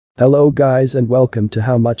Hello guys and welcome to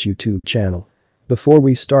How Much YouTube channel. Before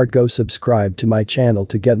we start, go subscribe to my channel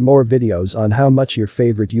to get more videos on how much your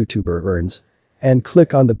favorite YouTuber earns. And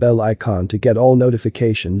click on the bell icon to get all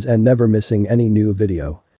notifications and never missing any new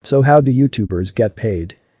video. So how do YouTubers get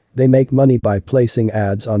paid? They make money by placing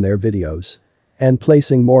ads on their videos. And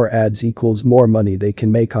placing more ads equals more money they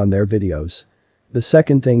can make on their videos. The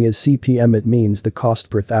second thing is CPM, it means the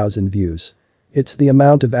cost per 1,000 views. It's the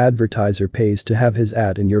amount of advertiser pays to have his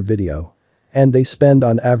ad in your video. And they spend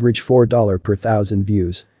on average $4 per 1,000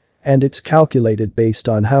 views. And it's calculated based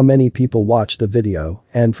on how many people watch the video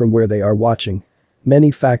and from where they are watching.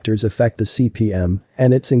 Many factors affect the CPM,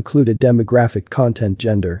 and it's included demographic, content,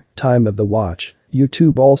 gender, time of the watch.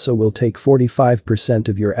 YouTube also will take 45%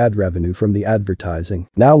 of your ad revenue from the advertising.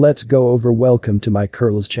 Now let's go over welcome to my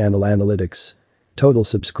Curls channel analytics. Total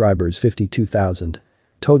subscribers 52,000.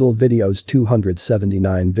 Total videos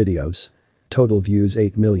 279 videos. Total views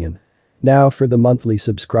 8 million. Now for the monthly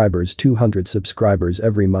subscribers, 200 subscribers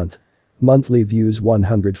every month. Monthly views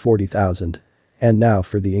 140,000. And now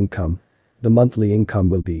for the income. The monthly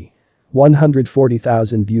income will be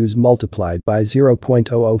 140,000 views multiplied by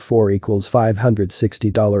 0.004 equals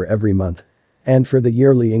 $560 every month. And for the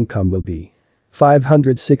yearly income will be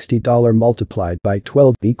 $560 multiplied by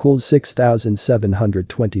 12 equals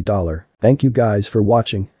 $6,720. Thank you guys for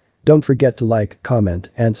watching. Don't forget to like, comment,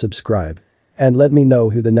 and subscribe. And let me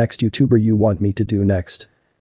know who the next YouTuber you want me to do next.